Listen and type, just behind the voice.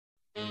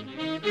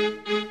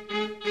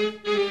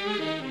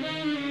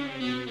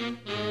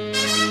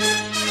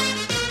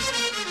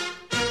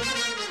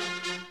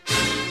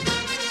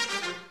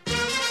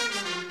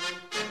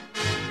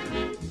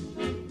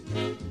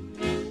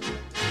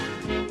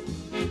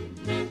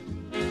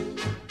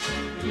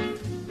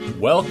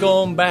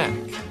Welcome back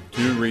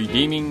to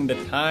Redeeming the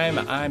Time.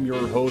 I'm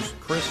your host,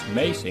 Chris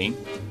Macy.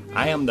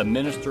 I am the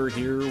minister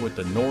here with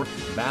the North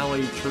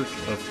Valley Church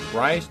of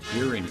Christ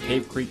here in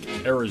Cave Creek,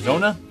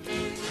 Arizona.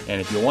 And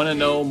if you want to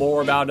know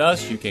more about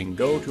us, you can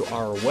go to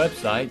our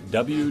website,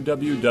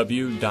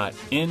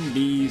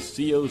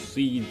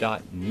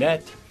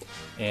 www.nbcoc.net,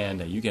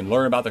 and you can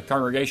learn about the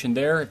congregation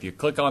there. If you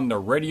click on the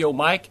radio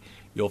mic,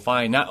 you'll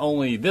find not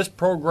only this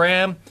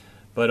program,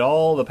 but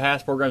all the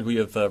past programs we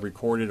have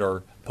recorded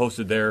are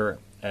posted there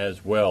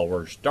as well.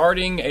 We're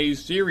starting a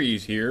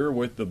series here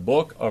with the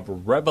book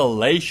of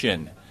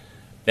Revelation.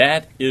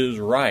 That is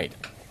right.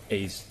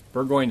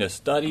 We're going to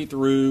study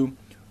through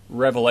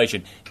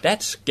Revelation.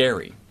 That's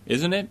scary,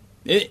 isn't it?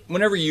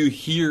 Whenever you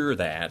hear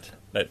that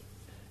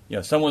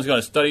someone's going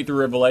to study through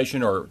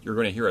Revelation, or you're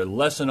going to hear a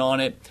lesson on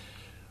it,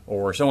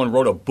 or someone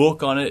wrote a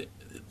book on it,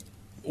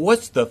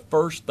 what's the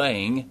first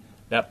thing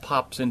that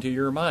pops into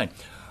your mind?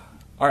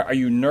 Are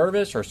you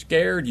nervous or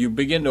scared? You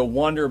begin to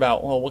wonder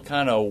about, what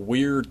kind of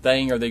weird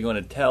thing are they going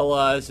to tell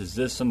us? Is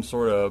this some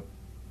sort of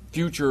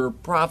future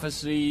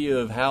prophecy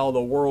of how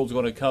the world's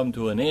going to come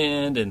to an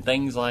end and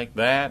things like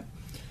that?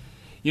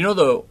 You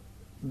know,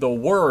 the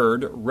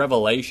word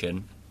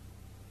revelation,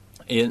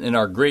 in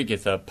our Greek,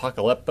 it's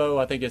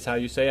apokalypto, I think is how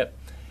you say it.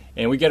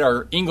 And we get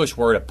our English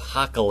word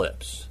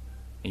apocalypse.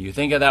 And you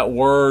think of that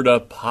word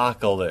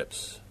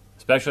apocalypse,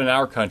 especially in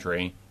our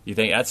country, you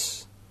think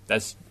that's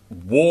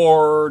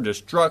war,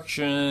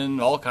 destruction,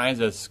 all kinds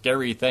of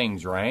scary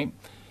things, right?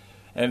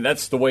 And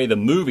that's the way the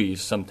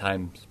movies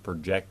sometimes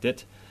project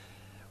it.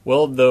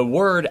 Well, the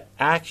word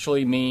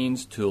actually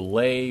means to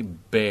lay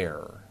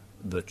bare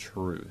the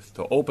truth,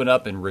 to open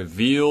up and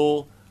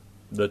reveal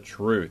the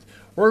truth.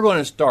 We're going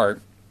to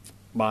start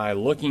by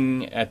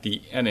looking at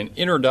an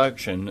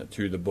introduction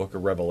to the book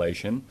of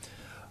Revelation.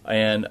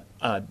 And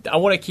I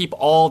want to keep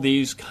all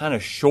these kind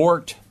of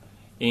short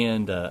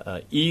and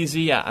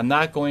easy. I'm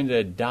not going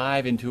to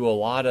dive into a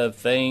lot of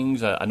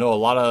things. I know a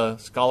lot of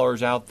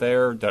scholars out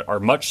there that are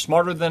much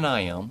smarter than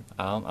I am.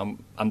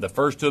 I'm the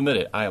first to admit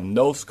it. I am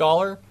no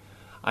scholar.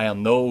 I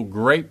am no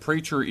great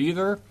preacher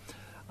either.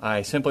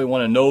 I simply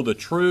want to know the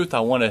truth.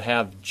 I want to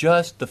have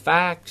just the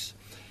facts.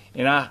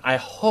 And I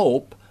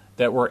hope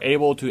that we're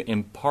able to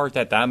impart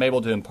that I'm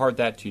able to impart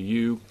that to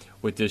you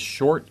with this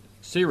short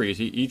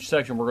series. Each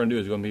section we're going to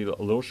do is going to be a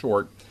little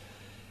short.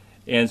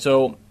 And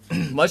so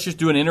let's just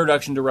do an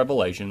introduction to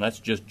Revelation. Let's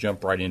just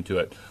jump right into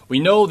it. We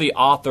know the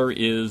author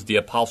is the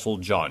Apostle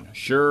John.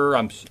 Sure,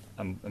 I'm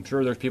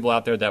sure there's people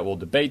out there that will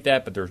debate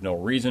that, but there's no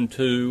reason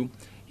to.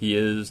 He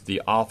is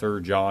the author,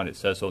 John. It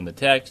says so in the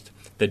text.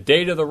 The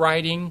date of the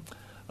writing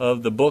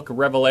of the book of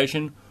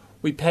Revelation,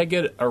 we peg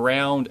it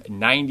around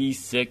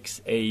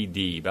 96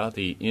 A.D., about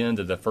the end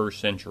of the first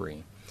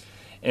century.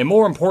 And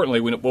more importantly,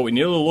 what we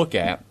need to look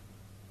at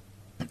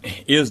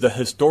is the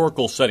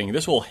historical setting.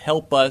 This will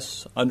help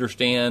us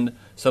understand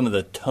some of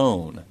the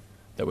tone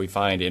that we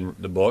find in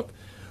the book.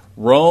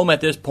 Rome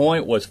at this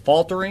point was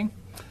faltering.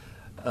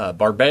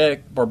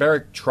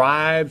 Barbaric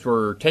tribes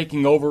were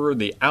taking over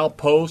the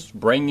outposts,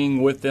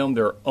 bringing with them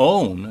their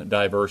own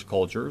diverse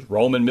cultures.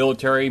 Roman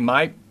military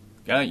might,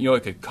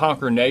 it could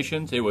conquer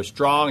nations. It was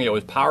strong, it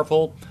was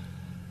powerful,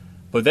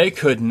 but they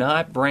could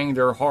not bring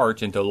their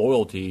hearts into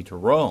loyalty to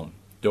Rome.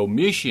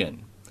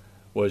 Domitian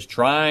was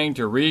trying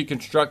to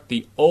reconstruct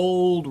the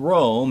old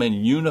Rome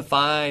and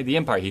unify the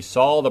empire. He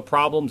saw the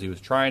problems. He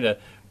was trying to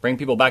bring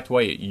people back to the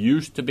way it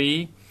used to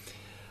be.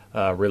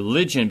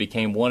 Religion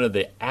became one of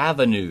the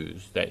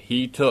avenues that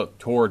he took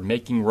toward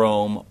making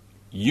Rome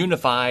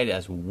unified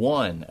as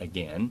one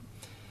again.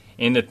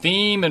 And the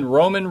theme in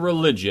Roman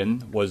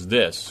religion was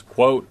this,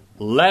 quote,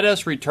 "Let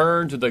us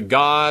return to the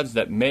gods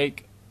that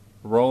make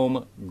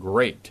Rome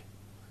great."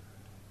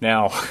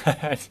 Now,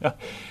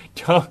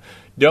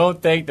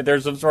 don't think that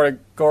there's some sort of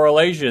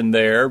correlation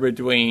there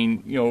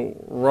between,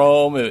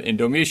 Rome and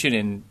Domitian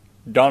and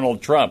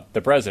Donald Trump, the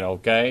president,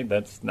 okay?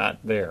 That's not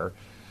there.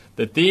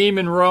 The theme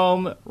in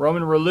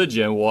Roman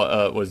religion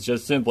was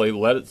just simply,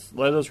 let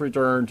us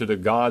return to the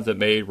gods that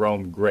made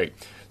Rome great.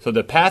 So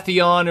the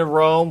Pantheon in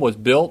Rome was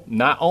built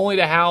not only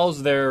to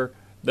house the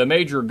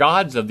major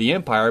gods of the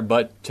empire,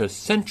 but to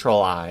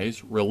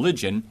centralize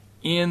religion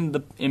in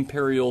the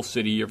imperial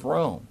city of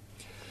Rome.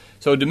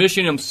 So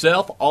Domitian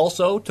himself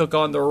also took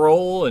on the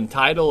role and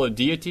title of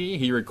deity.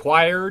 He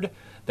required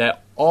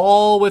that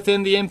all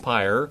within the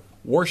empire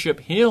worship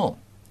him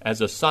as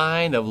a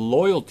sign of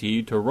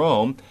loyalty to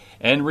Rome,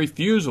 and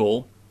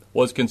refusal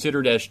was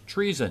considered as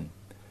treason.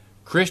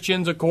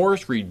 Christians, of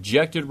course,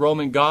 rejected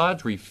Roman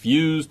gods,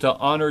 refused to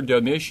honor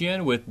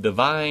Domitian with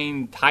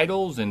divine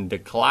titles, and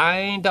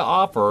declined to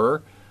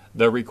offer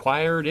the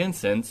required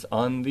incense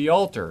on the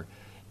altar.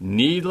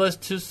 Needless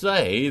to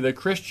say, the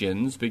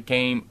Christians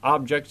became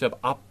objects of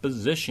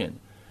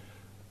opposition.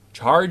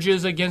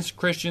 Charges against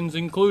Christians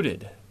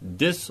included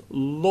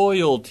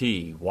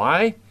disloyalty.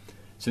 Why?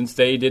 Since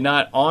they did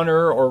not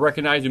honor or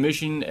recognize the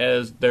mission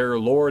as their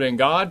Lord and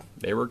God,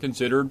 they were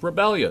considered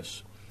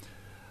rebellious.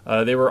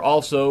 They were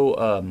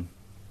also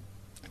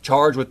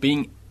charged with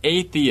being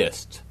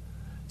atheists.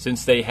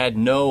 Since they had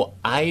no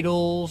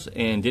idols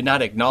and did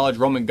not acknowledge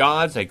Roman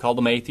gods, they called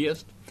them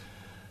atheists.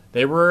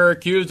 They were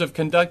accused of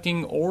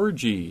conducting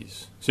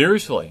orgies.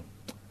 Seriously.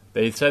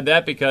 They said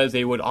that because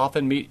they would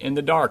often meet in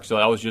the dark, so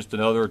that was just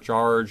another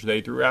charge they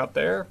threw out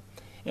there.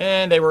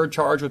 And they were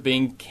charged with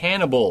being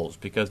cannibals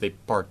because they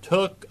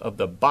partook of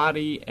the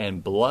body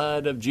and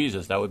blood of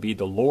Jesus. That would be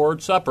the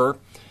Lord's Supper.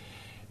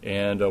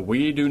 And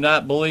we do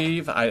not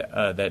believe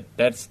that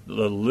that's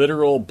the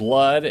literal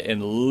blood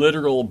and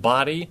literal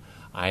body.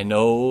 I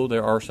know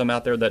there are some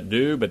out there that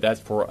do, but that's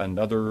for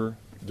another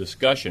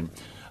discussion.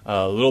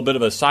 A little bit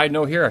of a side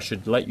note here, I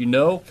should let you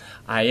know,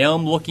 I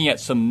am looking at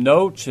some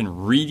notes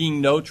and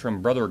reading notes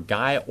from Brother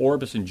Guy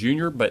Orbison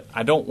Jr., but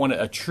I don't want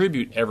to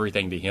attribute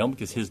everything to him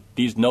because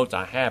these notes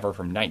I have are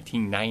from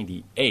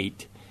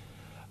 1998.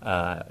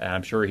 And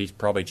I'm sure he's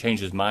probably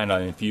changed his mind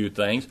on a few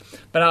things.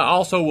 But I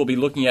also will be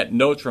looking at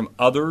notes from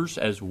others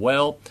as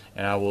well,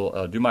 and I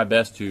will do my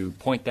best to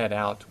point that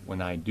out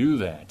when I do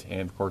that, and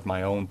of course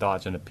my own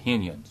thoughts and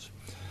opinions.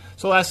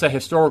 So that's the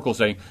historical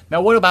thing.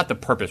 Now what about the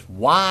purpose?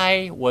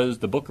 Why was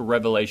the book of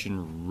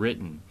Revelation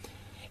written?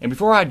 And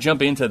before I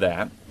jump into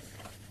that,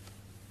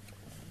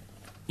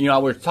 I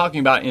was talking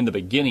about in the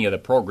beginning of the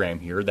program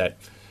here that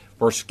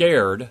we're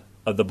scared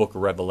of the book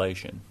of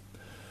Revelation.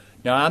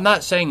 Now, I'm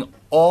not saying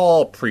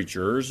all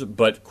preachers,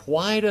 but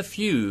quite a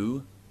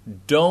few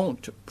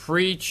don't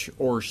preach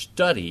or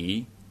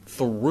study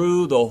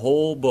through the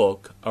whole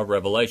book of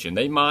Revelation.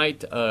 They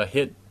might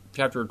hit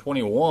chapter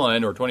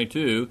 21 or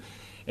 22,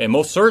 and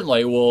most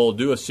certainly will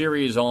do a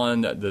series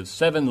on the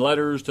 7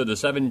 letters to the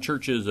 7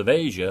 churches of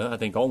Asia. I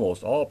think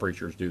almost all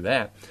preachers do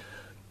that.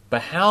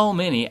 But how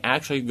many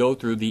actually go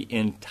through the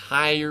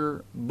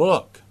entire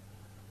book?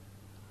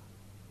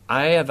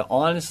 I have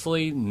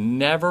honestly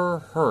never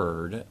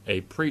heard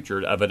a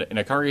preacher in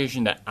a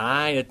congregation that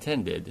I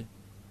attended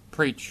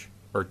preach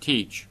or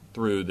teach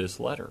through this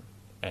letter.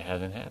 It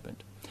hasn't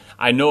happened.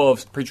 I know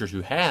of preachers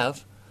who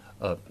have.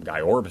 Guy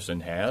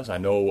Orbison has. I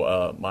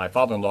know my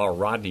father-in-law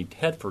Rodney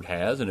Tedford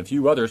has, and a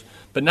few others,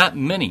 but not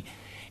many.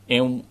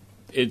 And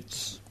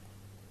it's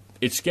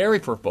scary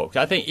for folks.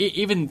 I think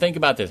even think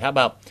about this. How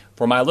about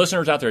for my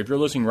listeners out there? If you're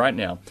listening right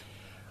now,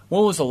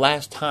 when was the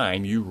last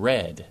time you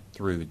read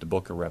through the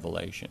book of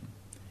Revelation?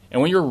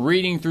 And when you're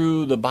reading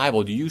through the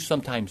Bible, do you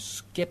sometimes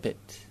skip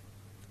it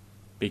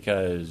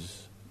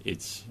because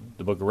it's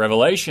the book of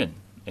Revelation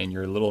and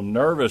you're a little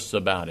nervous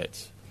about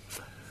it?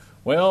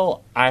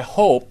 Well, I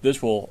hope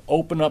this will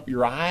open up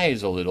your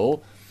eyes a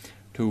little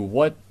to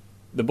what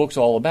the book's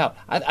all about.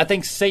 I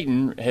think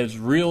Satan has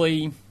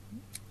really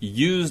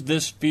used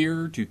this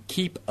fear to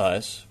keep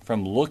us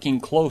from looking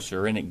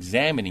closer and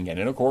examining it.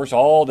 And, of course,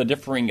 all the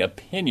differing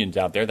opinions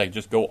out there that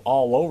just go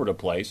all over the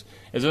place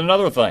is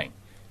another thing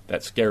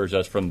that scares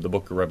us from the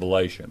book of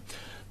Revelation.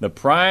 The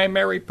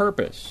primary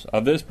purpose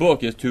of this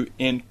book is to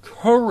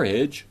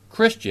encourage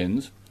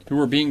Christians who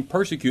are being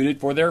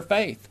persecuted for their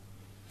faith.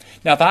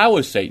 Now, if I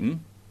was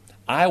Satan,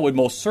 I would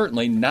most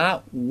certainly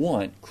not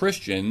want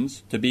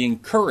Christians to be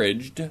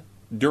encouraged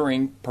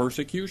during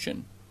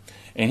persecution.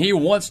 And he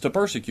wants to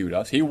persecute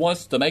us. He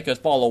wants to make us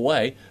fall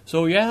away.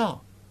 So,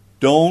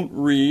 don't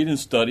read and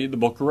study the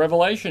book of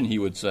Revelation, he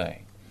would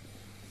say.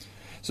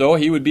 So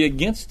he would be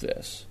against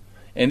this.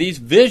 And these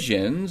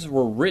visions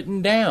were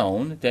written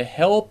down to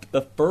help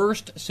the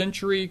first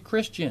century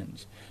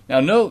Christians. Now,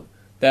 note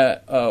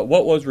that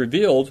what was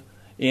revealed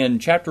in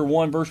chapter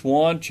 1, verse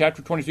 1,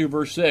 chapter 22,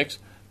 verse 6,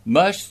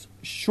 must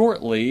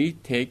shortly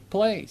take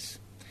place.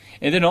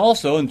 And then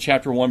also in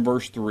chapter 1,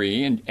 verse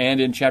 3,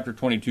 and in chapter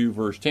 22,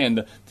 verse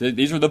 10,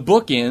 these are the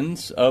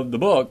bookends of the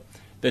book,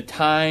 the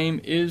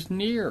time is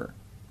near.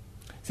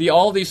 See,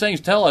 all these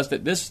things tell us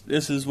that this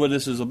is what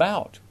this is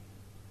about.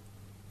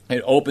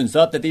 It opens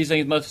up that these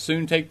things must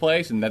soon take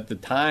place and that the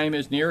time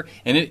is near,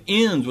 and it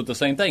ends with the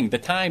same thing. The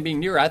time being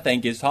near, I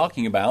think, is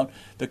talking about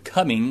the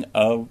coming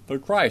of the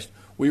Christ.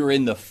 We are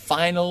in the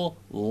final,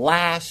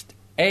 last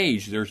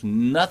age. There's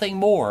nothing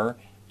more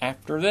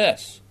after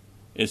this.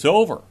 It's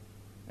over.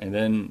 And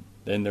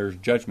then there's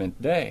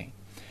Judgment Day.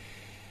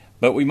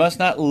 But we must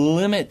not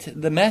limit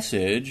the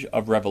message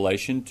of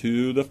Revelation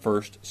to the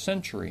first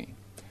century.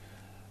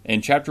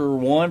 In chapter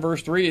 1,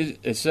 verse 3,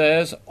 it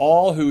says,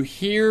 all who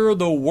hear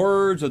the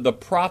words of the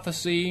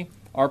prophecy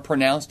are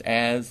pronounced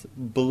as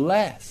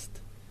blessed.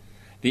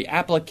 The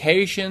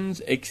applications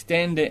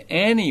extend to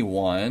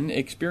anyone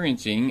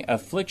experiencing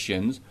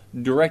afflictions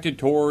directed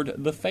toward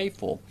the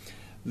faithful.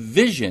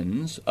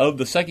 Visions of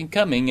the second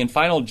coming and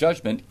final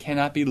judgment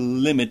cannot be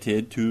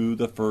limited to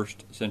the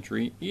first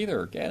century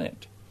either, can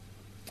it?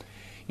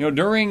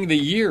 During the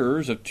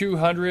years of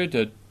 200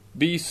 to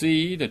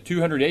BC to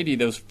 280,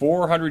 those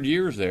 400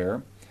 years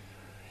there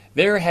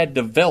had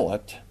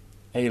developed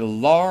a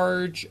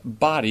large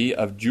body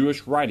of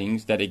Jewish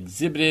writings that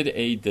exhibited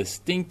a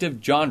distinctive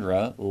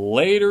genre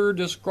later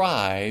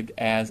described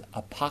as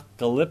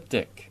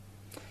apocalyptic.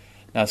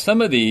 Now,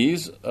 some of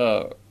these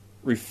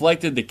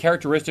reflected the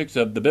characteristics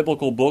of the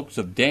biblical books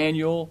of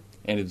Daniel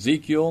and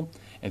Ezekiel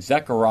and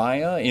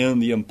Zechariah in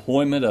the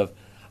employment of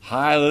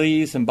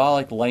highly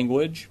symbolic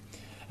language.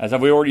 As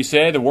we already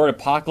said, the word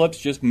apocalypse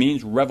just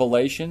means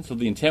revelation, so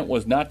the intent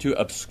was not to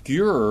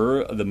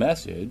obscure the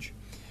message.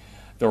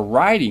 The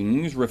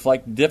writings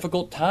reflect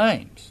difficult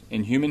times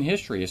in human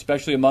history,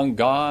 especially among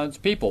God's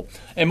people.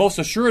 And most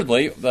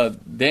assuredly,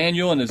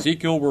 Daniel and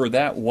Ezekiel were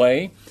that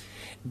way,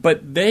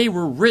 but they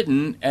were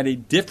written at a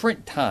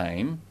different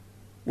time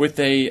with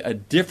a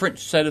different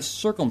set of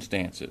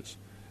circumstances.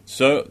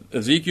 So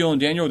Ezekiel and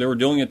Daniel, they were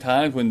dealing at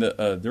times when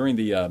during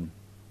the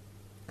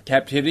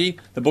captivity.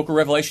 The book of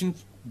Revelation,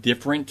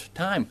 different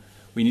time.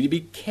 We need to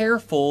be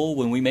careful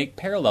when we make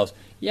parallels.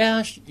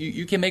 Yeah,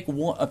 you can make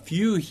a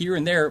few here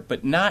and there,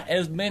 but not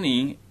as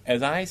many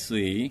as I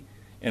see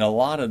in a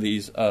lot of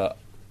these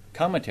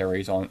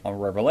commentaries on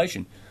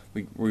Revelation.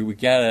 We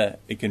gotta,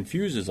 it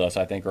confuses us,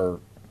 I think, or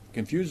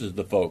confuses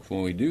the folks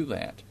when we do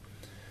that.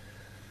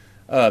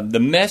 The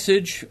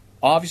message,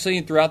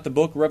 obviously, throughout the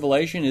book of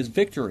Revelation is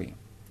victory.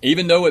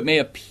 Even though it may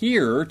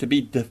appear to be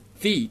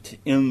defeat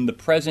in the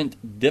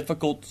present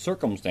difficult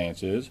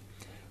circumstances,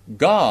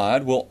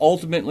 God will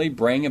ultimately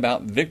bring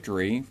about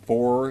victory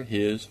for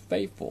His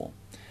faithful.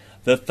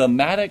 The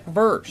thematic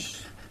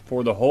verse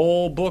for the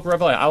whole book of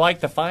Revelation, I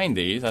like to find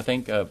these. I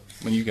think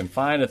when you can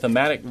find a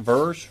thematic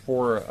verse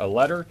for a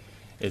letter,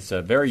 it's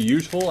very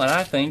useful. And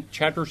I think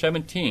chapter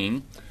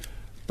 17,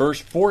 verse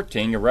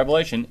 14 of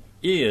Revelation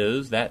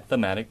is that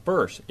thematic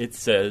verse. It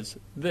says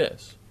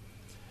this: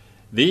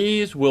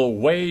 "These will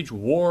wage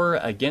war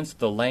against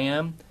the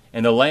Lamb,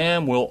 and the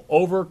Lamb will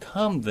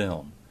overcome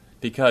them,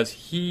 because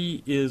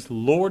He is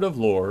Lord of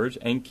lords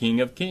and King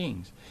of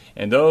kings,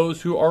 and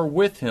those who are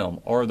with Him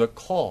are the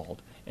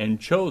called and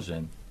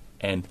chosen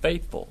and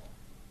faithful."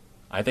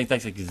 I think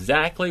that's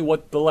exactly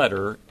what the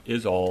letter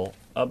is all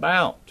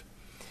about.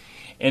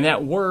 And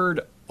that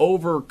word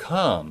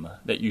overcome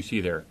that you see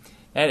there,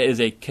 that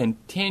is a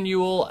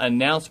continual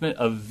announcement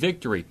of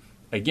victory.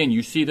 Again,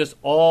 you see this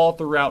all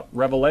throughout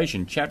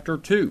Revelation, chapter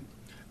 2,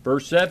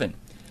 verse 7.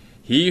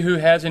 "He who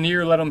has an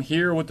ear, let him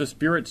hear what the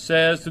Spirit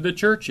says to the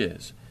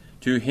churches.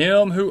 To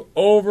him who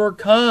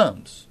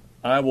overcomes,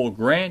 I will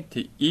grant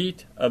to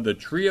eat of the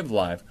tree of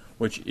life,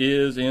 which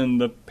is in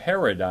the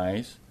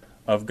paradise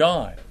of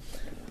God."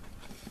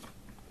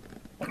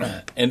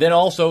 And then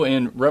also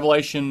in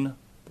Revelation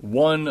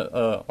 1,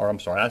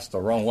 that's the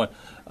wrong one.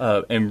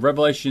 In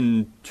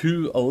Revelation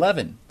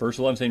 2:11, verse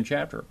 11, same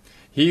chapter.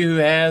 "He who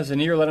has an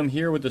ear, let him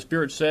hear what the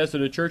Spirit says to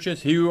the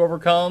churches. He who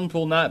overcomes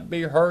will not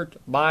be hurt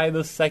by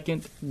the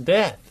second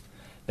death."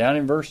 Down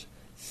in verse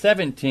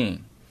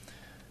 17.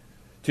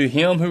 "To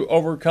him who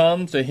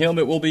overcomes, to him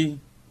it will be,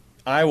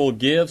 I will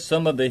give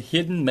some of the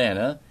hidden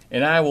manna,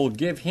 and I will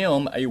give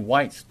him a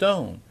white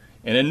stone,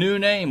 and a new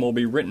name will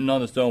be written on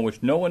the stone,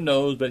 which no one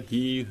knows but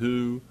he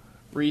who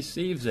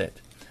receives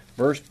it."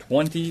 Verse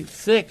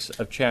 26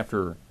 of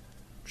chapter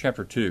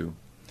 2.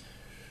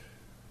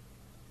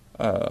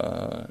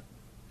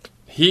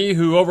 "He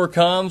who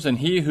overcomes and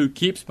he who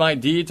keeps my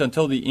deeds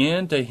until the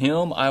end, to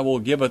him I will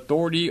give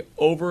authority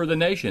over the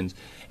nations."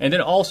 And then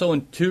also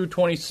in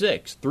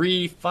 2:26,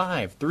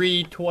 3:5,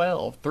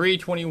 3:12,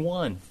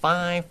 3:21,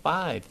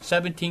 5:5,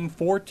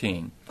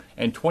 17:14,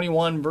 and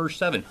 21 verse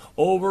 7.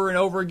 Over and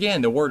over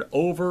again, the word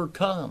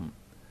overcome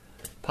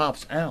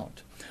pops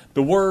out.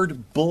 The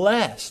word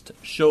blessed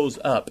shows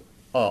up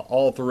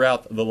all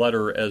throughout the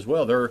letter as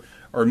well. There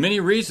are many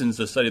reasons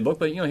to study the book,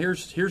 but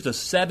here's the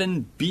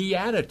 7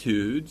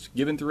 beatitudes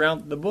given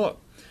throughout the book.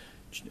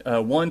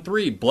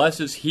 1:3,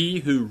 "Blessed is he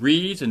who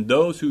reads and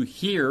those who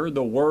hear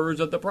the words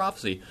of the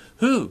prophecy."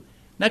 Who?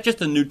 Not just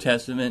the New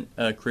Testament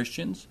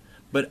Christians,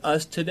 but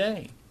us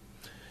today.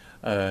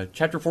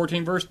 Chapter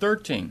 14, verse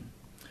 13.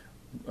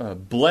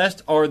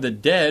 "Blessed are the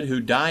dead who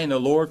die in the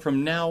Lord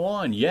from now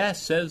on.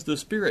 Yes, says the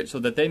Spirit, so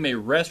that they may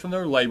rest from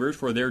their labors,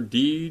 for their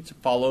deeds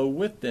follow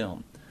with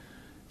them."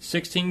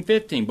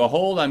 16:15,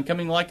 "Behold, I'm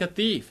coming like a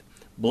thief.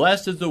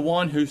 Blessed is the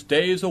one who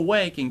stays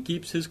awake and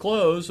keeps his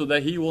clothes, so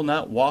that he will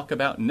not walk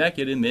about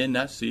naked and men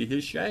not see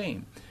his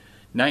shame."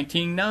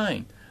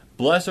 19:9,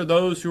 "Blessed are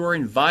those who are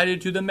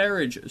invited to the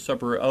marriage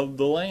supper of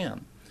the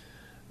Lamb."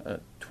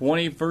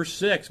 20 verse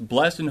 6,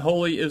 "Blessed and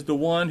holy is the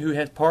one who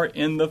has part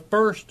in the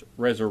first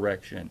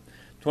resurrection."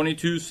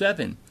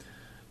 22:7,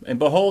 "And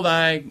behold,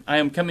 I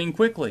am coming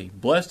quickly.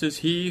 Blessed is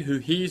he who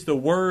heeds the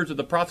words of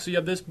the prophecy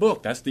of this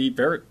book." That's the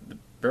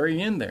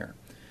very end there.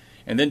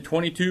 And then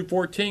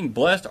 22:14,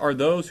 "Blessed are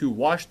those who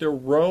wash their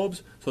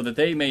robes, so that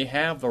they may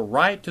have the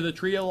right to the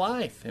tree of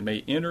life, and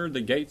may enter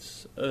the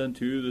gates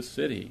into the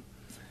city."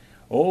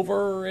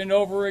 Over and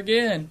over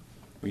again,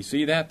 we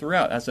see that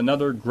throughout. That's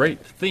another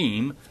great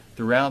theme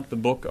throughout the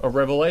book of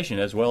Revelation,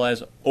 as well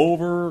as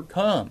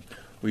overcome.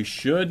 We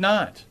should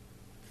not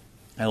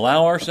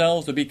allow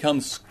ourselves to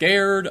become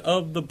scared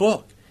of the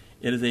book.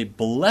 It is a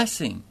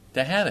blessing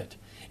to have it.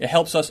 It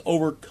helps us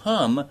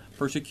overcome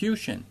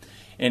persecution.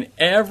 And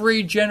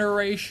every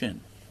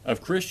generation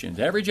of Christians,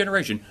 every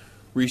generation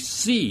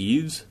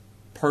receives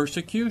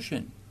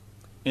persecution.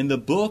 And the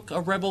book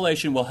of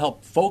Revelation will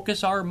help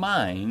focus our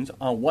minds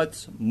on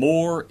what's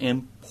more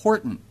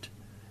important,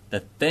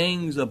 the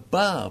things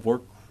above where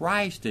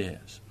Christ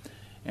is.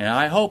 And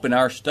I hope in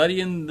our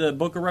study in the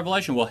book of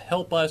Revelation will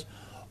help us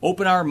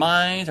open our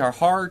minds, our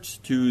hearts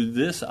to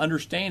this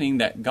understanding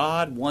that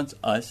God wants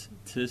us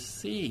to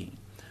see.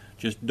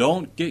 Just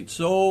don't get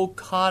so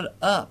caught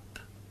up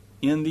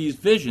in these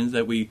visions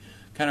that we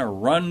kind of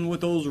run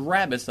with those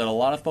rabbits that a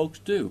lot of folks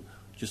do.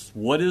 Just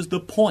what is the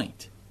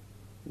point?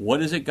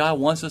 What is it God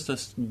wants us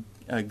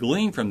to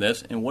glean from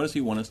this, and what does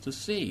He want us to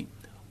see?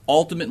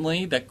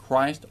 Ultimately, that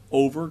Christ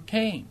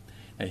overcame,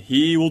 that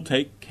He will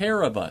take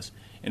care of us.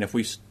 And if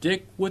we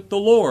stick with the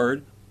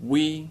Lord,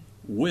 we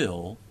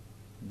will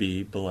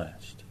be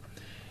blessed.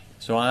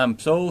 So I'm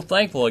so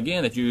thankful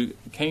again that you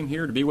came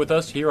here to be with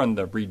us here on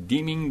the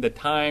Redeeming the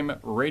Time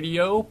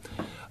radio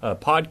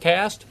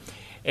podcast.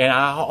 And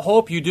I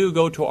hope you do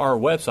go to our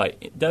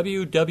website,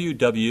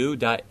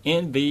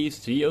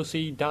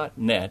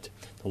 www.nvcoc.net,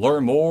 to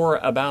learn more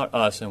about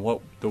us and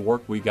what the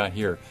work we got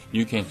here.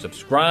 You can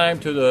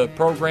subscribe to the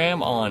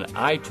program on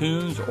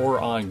iTunes or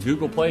on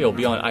Google Play. It'll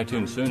be on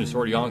iTunes soon. It's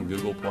already on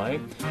Google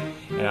Play.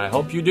 And I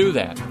hope you do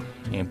that.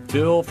 And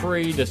feel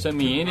free to send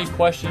me any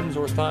questions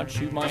or thoughts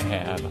you might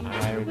have.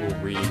 I will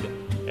read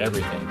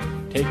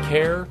everything. Take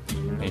care,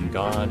 and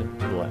God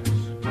bless.